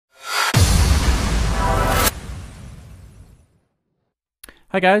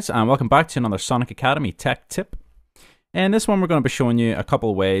Hi guys, and welcome back to another Sonic Academy tech tip. In this one we're going to be showing you a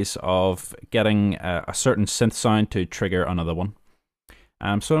couple ways of getting a certain synth sound to trigger another one.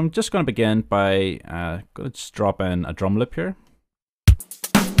 So I'm just going to begin by going to just drop in a drum loop here.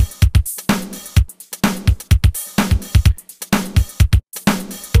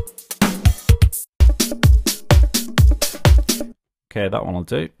 Okay, that one will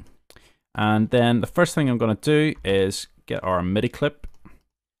do. And then the first thing I'm going to do is get our MIDI clip.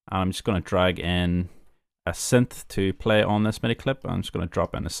 I'm just going to drag in a synth to play on this MIDI clip. I'm just going to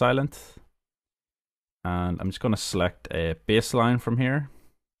drop in a silent. And I'm just going to select a bass line from here.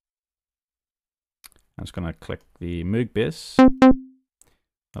 I'm just going to click the Moog bass.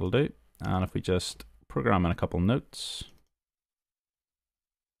 That'll do. And if we just program in a couple notes.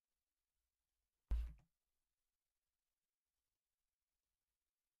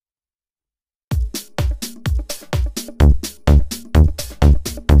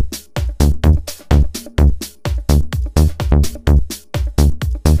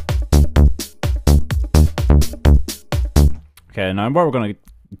 Okay, now what we're going to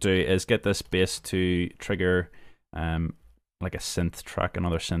do is get this bass to trigger like a synth track,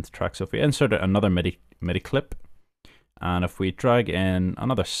 another synth track. So if we insert another MIDI clip, and if we drag in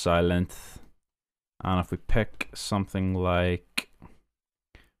another silent, and if we pick something like,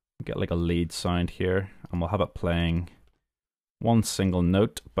 get like a lead sound here, and we'll have it playing one single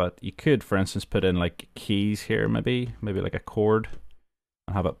note, but you could, for instance, put in like keys here, maybe like a chord,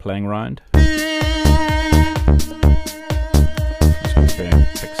 and have it playing around.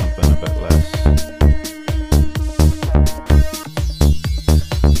 Pick something a bit less.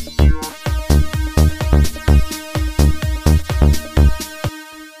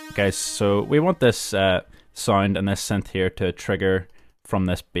 Okay, so we want this sound and this synth here to trigger from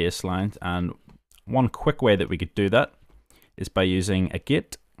this bass line, and one quick way that we could do that is by using a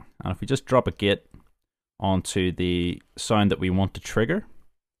gate. And if we just drop a gate onto the sound that we want to trigger,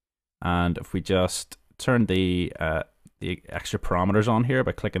 and if we just turn the extra parameters on here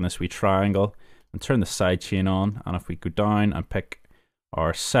by clicking this wee triangle and turn the sidechain on, and if we go down and pick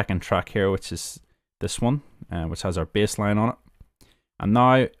our second track here, which is this one, which has our bass line on it, and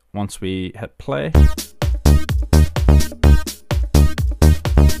now once we hit play,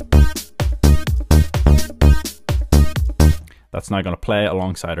 that's now going to play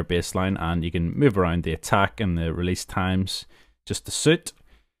alongside our bass line, and you can move around the attack and the release times just to suit.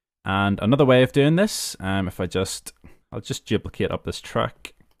 And another way of doing this, I'll just duplicate up this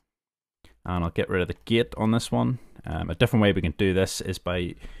track, and I'll get rid of the gate on this one. A different way we can do this is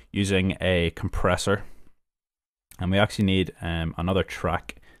by using a compressor, and we actually need another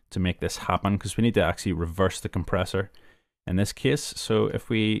track to make this happen, because we need to actually reverse the compressor in this case. So if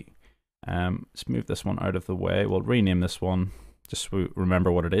we let's move this one out of the way, we'll rename this one just so we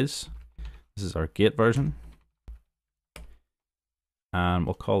remember what it is. This is our gate version, and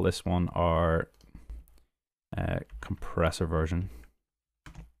we'll call this one our compressor version.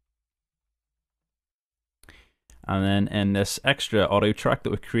 And then in this extra audio track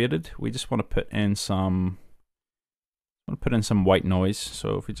that we created, we just want to put in some white noise.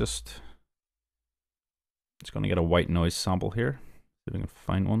 So if we just going to get a white noise sample here, see if we can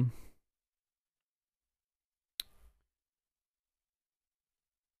find one.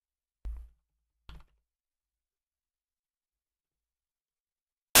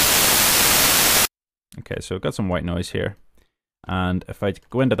 Okay, so I've got some white noise here, and if I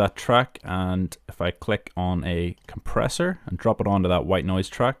go into that track and if I click on a compressor and drop it onto that white noise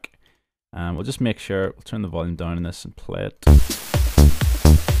track, we'll just make sure, we'll turn the volume down in this and play it.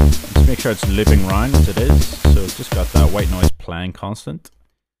 Just make sure it's looping around, which it is, so it's just got that white noise playing constant.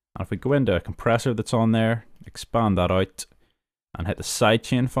 And if we go into a compressor that's on there, expand that out and hit the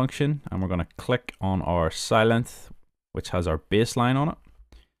sidechain function, and we're going to click on our silent, which has our bass line on it.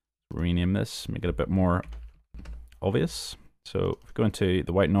 Rename this, make it a bit more obvious. So if we go into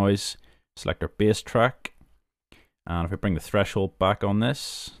the white noise, select our bass track, and if we bring the threshold back on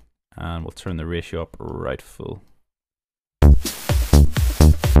this, and we'll turn the ratio up right full.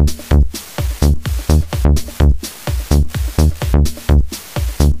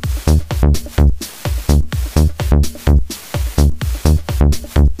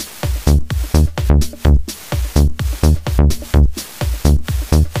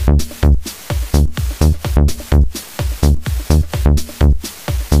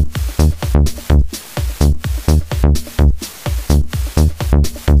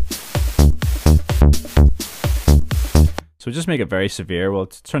 So just make it very severe. We'll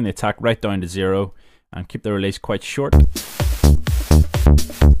turn the attack right down to 0 and keep the release quite short.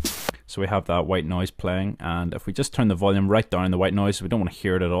 So we have that white noise playing, and if we just turn the volume right down in the white noise, we don't want to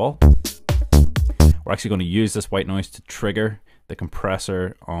hear it at all. We're actually going to use this white noise to trigger the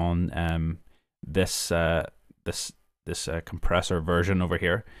compressor on this compressor version over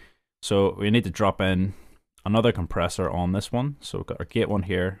here. So we need to drop in another compressor on this one. So we've got our gate one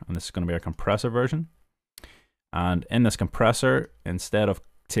here, and this is going to be our compressor version. And in this compressor, instead of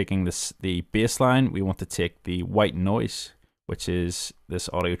taking the bassline, we want to take the white noise, which is this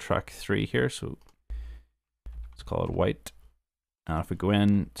audio track 3 here. So let's call it white. And if we go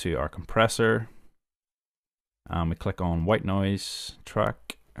in to our compressor and we click on white noise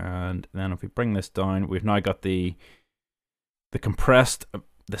track, and then if we bring this down, we've now got the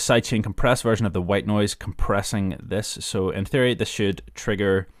sidechain compressed version of the white noise compressing this. So in theory, this should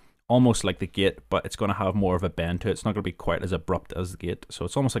trigger almost like the gate, but it's going to have more of a bend to it. It's not going to be quite as abrupt as the gate. So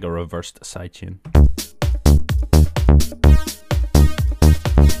it's almost like a reversed sidechain.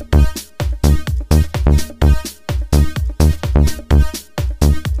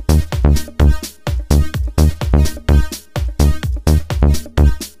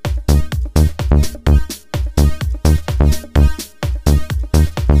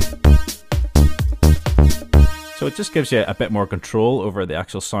 So it just gives you a bit more control over the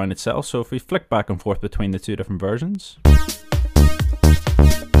actual sound itself. So if we flick back and forth between the two different versions,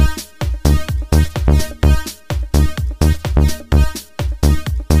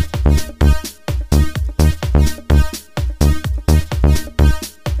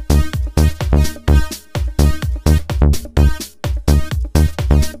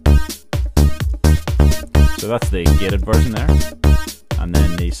 so that's the gated version there, and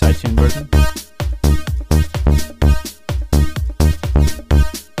then the sidechain version.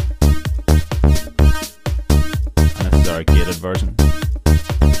 Gated version,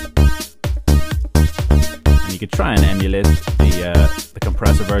 and you could try and emulate the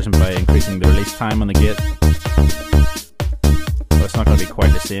compressor version by increasing the release time on the gate, but it's not going to be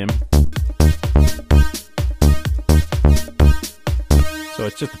quite the same. So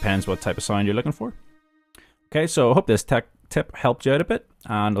it just depends what type of sound you're looking for. Okay, so I hope this tech tip helped you out a bit,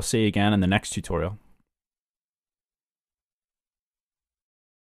 and I'll see you again in the next tutorial.